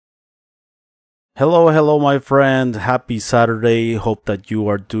Hello, my friend. Happy Saturday. Hope that you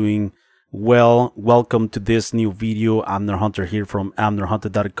are doing well. Welcome to this new video. Amner Hunter here from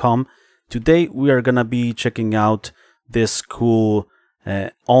amnerhunter.com. Today we are gonna be checking out this cool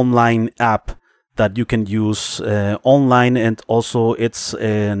online app that you can use online, and also it's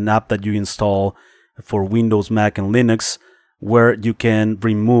an app that you install for Windows, Mac, and Linux, where you can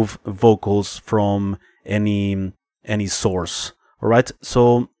remove vocals from any source. All right,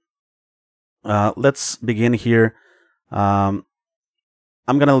 so let's begin here. I'm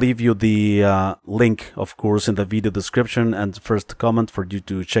gonna leave you the link, of course, in the video description and first comment for you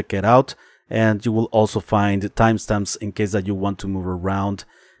to check it out, and you will also find timestamps in case that you want to move around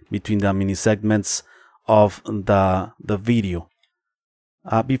between the mini segments of the video.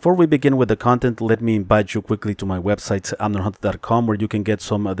 Before we begin with the content, let me invite you quickly to my website, amnerhunter.com, where you can get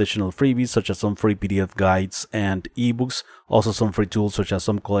some additional freebies, such as some free PDF guides and ebooks, also some free tools, such as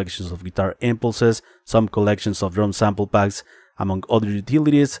some collections of guitar impulses, some collections of drum sample packs, among other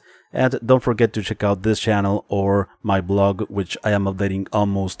utilities. And don't forget to check out this channel or my blog, which I am updating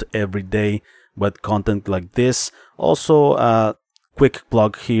almost every day with content like this. Also, quick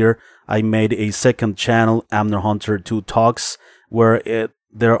plug here, I made a second channel, Amner Hunter 2 Talks, where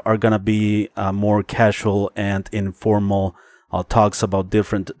there are gonna be more casual and informal talks about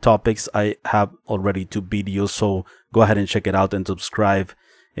different topics. I have already 2 videos, so go ahead and check it out and subscribe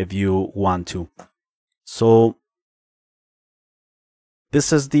if you want to. So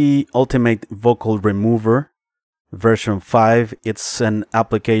this is the Ultimate Vocal Remover version 5. It's an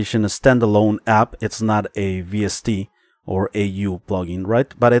application, a standalone app. It's not a VST or AU plugin,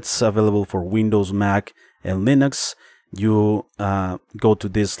 right? But it's available for Windows, Mac, and Linux. You go to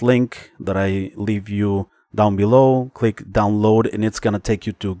this link that I leave you down below, click download, and it's gonna take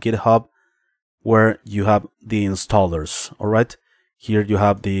you to GitHub, where you have the installers. All right, here you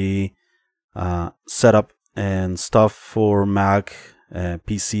have the setup and stuff for Mac,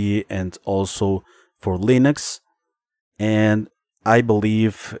 PC, and also for Linux. And I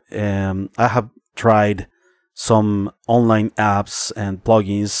believe I have tried some online apps and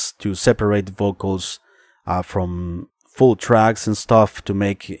plugins to separate vocals from full tracks and stuff, to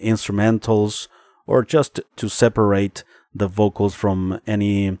make instrumentals, or just to separate the vocals from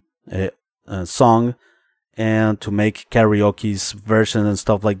any song, and to make karaoke's version and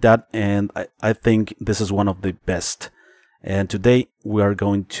stuff like that. And I think this is one of the best, and today we are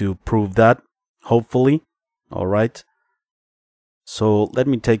going to prove that, hopefully. All right, so let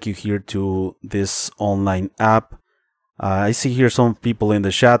me take you here to this online app. I see here some people in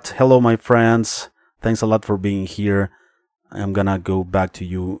the chat. Hello, my friends, thanks a lot for being here. I'm gonna go back to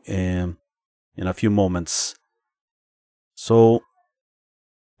you in a few moments. So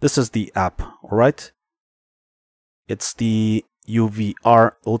this is the app, all right? It's the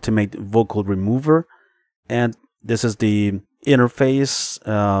UVR Ultimate Vocal Remover, and this is the interface.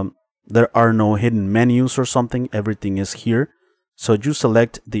 There are no hidden menus or something. Everything is here. So you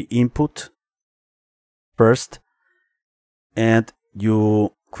select the input first, and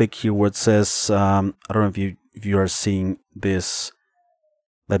you click here where it says, I don't know if you are seeing this.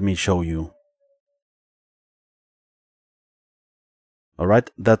 Let me show you. All right,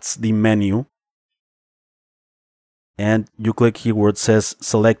 that's the menu, and you click here where it says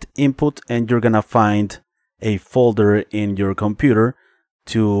select input, and you're gonna find a folder in your computer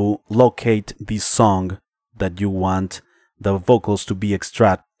to locate the song that you want the vocals to be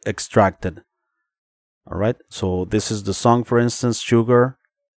extracted. All right, so this is the song, for instance, Sugar,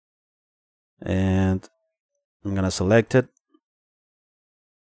 and I'm gonna select it.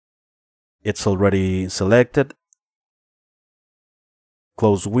 It's already selected.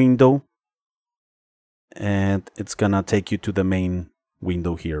 Close window, and it's gonna take you to the main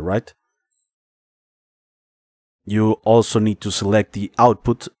window here, right? You also need to select the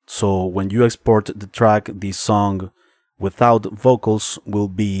output, so when you export the track, the song without vocals will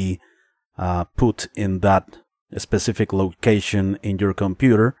be put in that specific location in your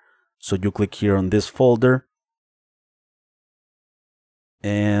computer. So you click here on this folder,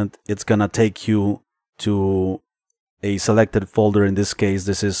 and it's gonna take you to a selected folder. In this case,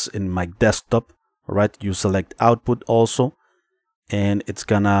 this is in my desktop. All right, you select output also, and it's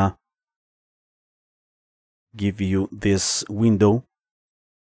gonna give you this window.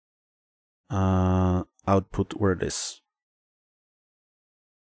 Output, where it is.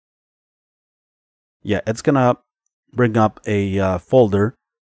 Yeah, it's gonna bring up a folder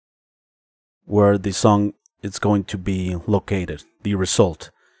where the song is going to be located, the result.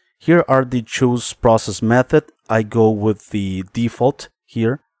 Here are the choose process method. I go with the default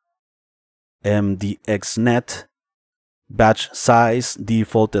here, MDXNet, batch size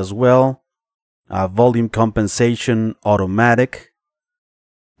default as well. volume compensation automatic,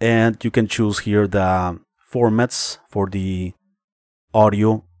 and you can choose here the formats for the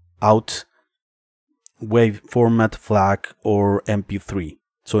audio out: wave format, FLAC, or MP3.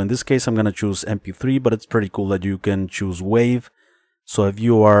 So in this case I'm gonna choose MP3, but it's pretty cool that you can choose wave. So if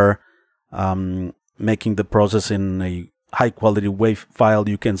you are making the process in a high quality wave file,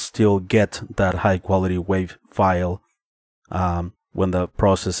 you can still get that high quality wave file when the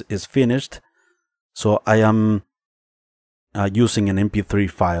process is finished. So I am using an MP3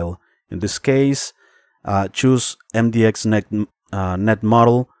 file. In this case, choose MDX net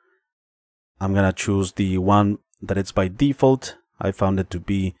model. I'm gonna choose the one that it's by default. I found it to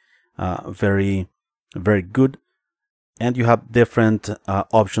be very good. And you have different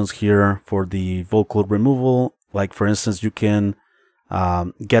options here for the vocal removal. Like for instance, you can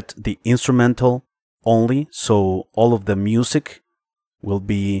get the instrumental only, so all of the music will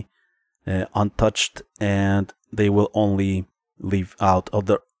be untouched, and they will only leave out of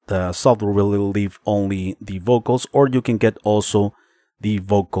the software will leave only the vocals. Or you can get also the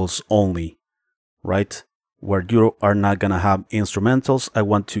vocals only, right, where you are not gonna have instrumentals. I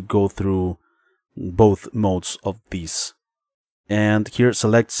want to go through both modes of these. And here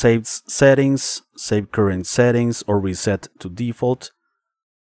select save settings, save current settings, or reset to default.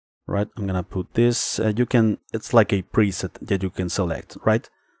 Right, I'm gonna put this. You can, it's like a preset that you can select, right?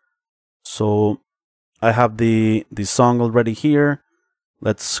 So I have the song already here.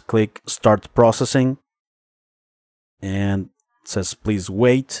 Let's click start processing, and it says please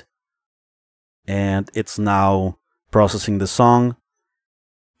wait, and it's now processing the song.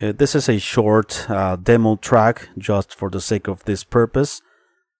 This is a short demo track just for the sake of this purpose,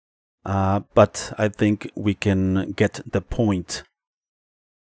 but I think we can get the point.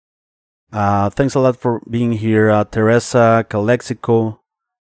 Thanks a lot for being here, Teresa, Calexico,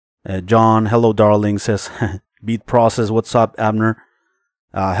 John, hello darling, says Beat Process, what's up, Abner?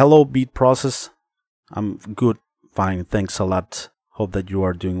 Hello Beat Process, I'm good, fine, thanks a lot. Hope that you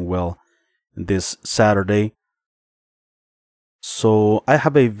are doing well this Saturday. So I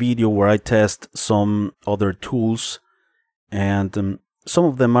have a video where I test some other tools, and some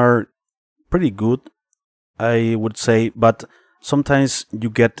of them are pretty good, I would say, but sometimes you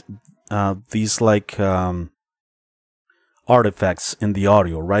get these like artifacts in the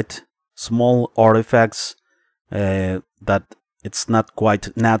audio, right? Small artifacts that it's not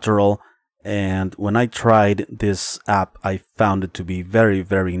quite natural. And when I tried this app, I found it to be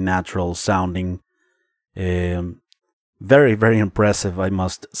very natural sounding. Very impressive, I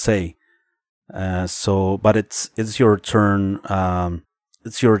must say. But it's your turn.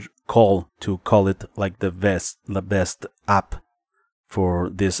 It's your call to call it like the best app for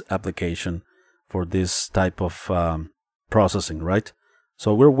this application, for this type of processing, right?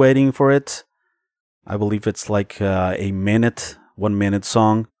 So we're waiting for it. I believe it's like a minute, 1 minute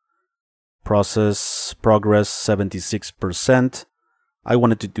song. Process progress 76%. I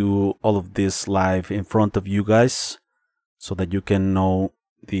wanted to do all of this live in front of you guys, so that you can know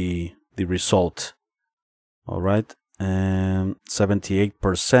the result. All right, and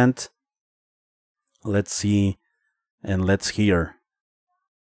 78%. Let's see, and let's hear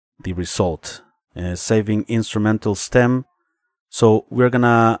the result. Saving instrumental stem. So we're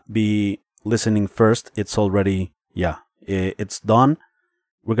gonna be listening first. It's already, yeah, it's done.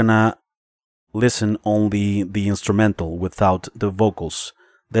 We're gonna listen only the instrumental without the vocals.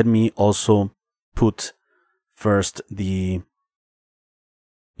 Let me also put first the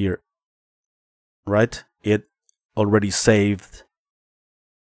here, right? It already saved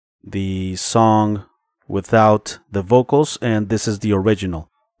the song without the vocals, and this is the original.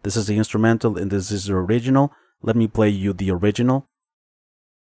 This is the instrumental, and this is the original. Let me play you the original.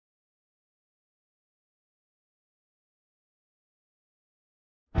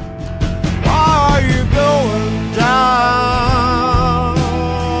 Why are you going down?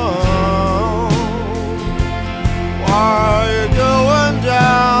 Why are you going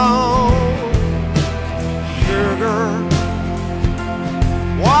down, sugar?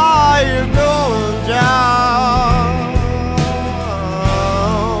 Why are you going down?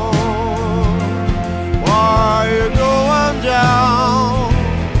 Why are you going down,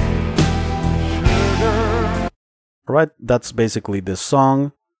 sugar? All right, that's basically the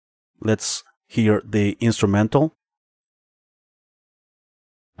song. Let's hear the instrumental.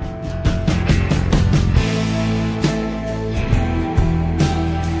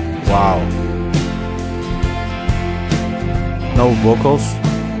 Wow. No vocals.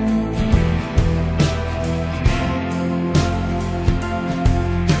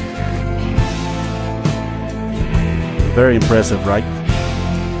 Very impressive, right?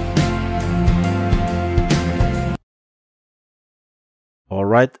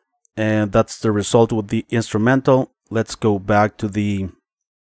 right, and that's the result with the instrumental. Let's go back to the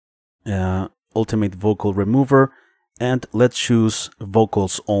Ultimate Vocal Remover, and let's choose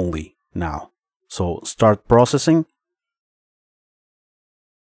vocals only now. So start processing.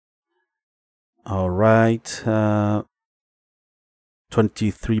 All right,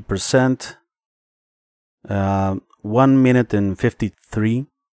 23%, 1 minute and 53,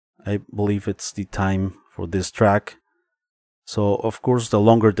 I believe it's the time for this track. So of course, the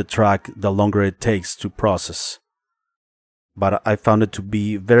longer the track, the longer it takes to process. But I found it to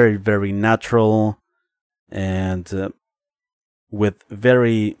be very, very natural and with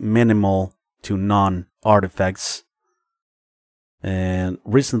very minimal to none artifacts. And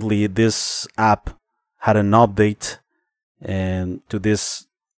recently this app had an update and to this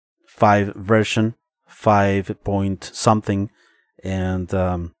 5 version, 5 point something, and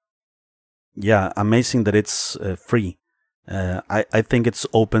yeah, amazing that it's free. I think it's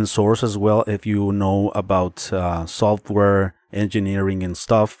open source as well. If you know about software engineering and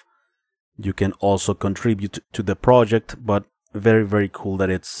stuff, you can also contribute to the project, but very, very cool that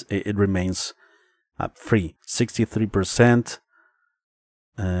it remains free. 63%.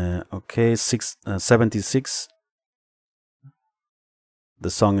 Okay, 76. The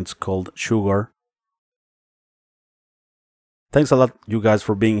song is called Sugar. Thanks a lot, you guys,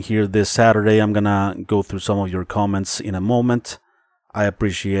 for being here this Saturday. I'm gonna go through some of your comments in a moment. I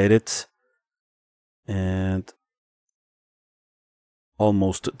appreciate it. And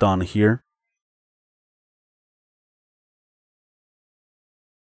almost done here.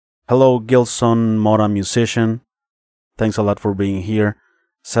 Hello, Gilson Mora Musician. Thanks a lot for being here.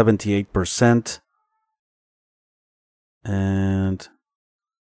 78%. And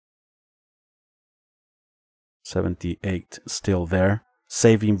 78 still there.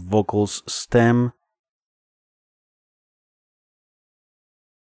 Saving vocals stem.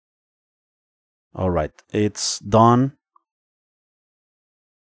 Alright, it's done.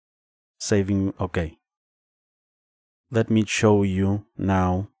 Saving, okay. Let me show you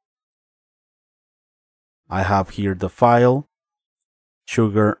now. I have here the file,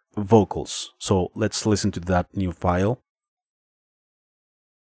 Sugar Vocals. So let's listen to that new file.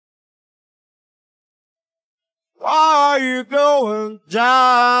 Why are you going down?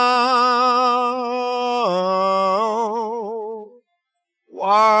 Why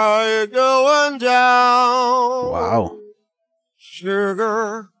are you going down? Wow.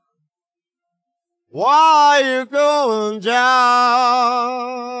 Sugar. Why are you going down?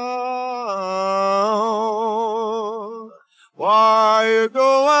 Why are you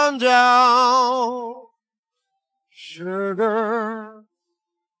going down? Sugar.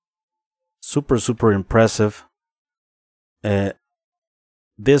 Super impressive.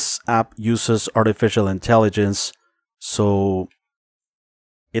 This app uses artificial intelligence, so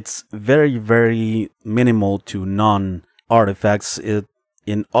it's very minimal to none artifacts.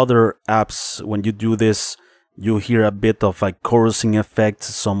 In other apps, when you do this, you hear a bit of like chorusing effect,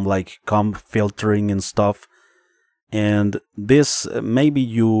 some like comp filtering and stuff. And this, maybe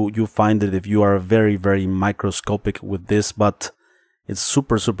you find it if you are very microscopic with this, but it's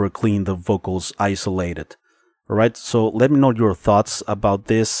super clean, the vocals isolated. Alright, so let me know your thoughts about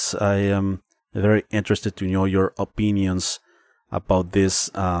this. I am very interested to know your opinions about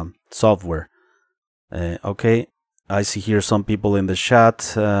this software. Okay, I see here some people in the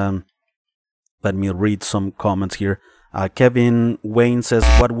chat. Let me read some comments here. Kevin Wayne says,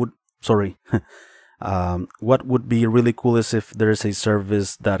 what would be really cool is if there's a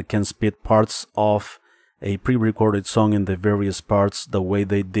service that can spit parts of a pre-recorded song in the various parts, the way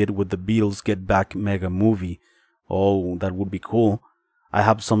they did with the Beatles Get Back mega movie. Oh, that would be cool. I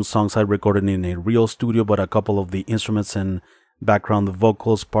have some songs I recorded in a real studio, but a couple of the instruments and background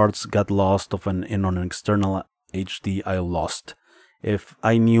vocals parts got lost in an external HD I lost. If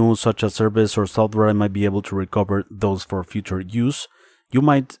I knew such a service or software, I might be able to recover those for future use. You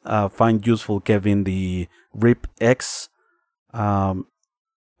might find useful, Kevin, the RipX app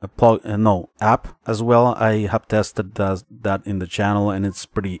as well. I have tested that in the channel, and it's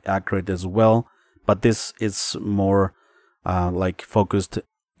pretty accurate as well. But this is more like focused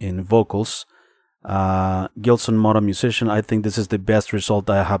in vocals. Gilson Mora Musician, I think this is the best result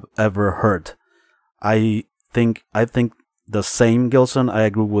I have ever heard. I think the same, Gilson. I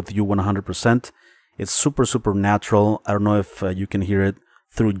agree with you 100%. It's super natural. I don't know if you can hear it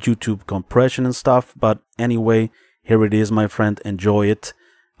through YouTube compression and stuff, but anyway, here it is, my friend. Enjoy it,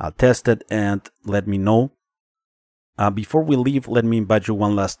 test it, and let me know. Before we leave, let me invite you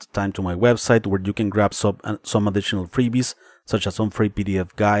one last time to my website, where you can grab some additional freebies, such as some free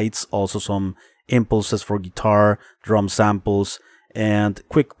PDF guides, also some impulses for guitar, drum samples, And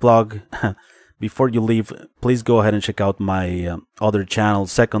quick plug, before you leave, please go ahead and check out my other channel,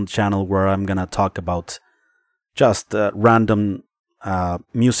 second channel, where I'm gonna talk about just random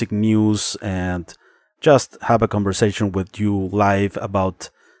music news and just have a conversation with you live about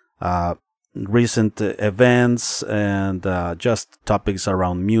recent events and just topics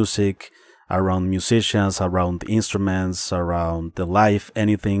around music, around musicians, around instruments, around the life,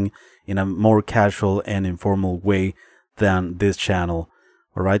 anything in a more casual and informal way than this channel.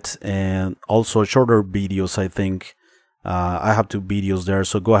 All right, and also shorter videos. I think I have 2 videos there,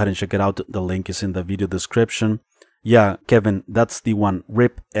 so go ahead and check it out. The link is in the video description. Yeah, Kevin, that's the one.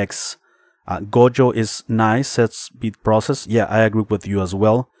 Rip X. Gojo is nice. It's beat process. Yeah, I agree with you as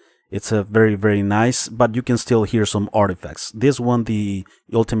well. It's a very nice, but you can still hear some artifacts. This one, the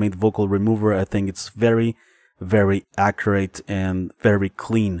Ultimate Vocal Remover, I think it's very accurate and very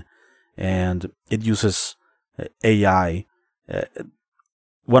clean, and it uses AI.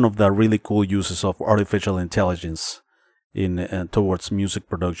 One of the really cool uses of artificial intelligence in towards music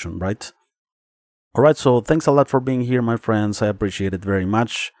production, right? All right, so thanks a lot for being here, my friends. I appreciate it very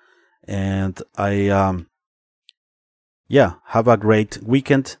much, and yeah, have a great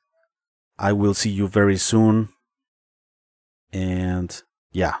weekend. I will see you very soon, and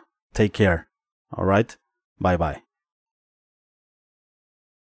yeah, take care. All right, bye bye.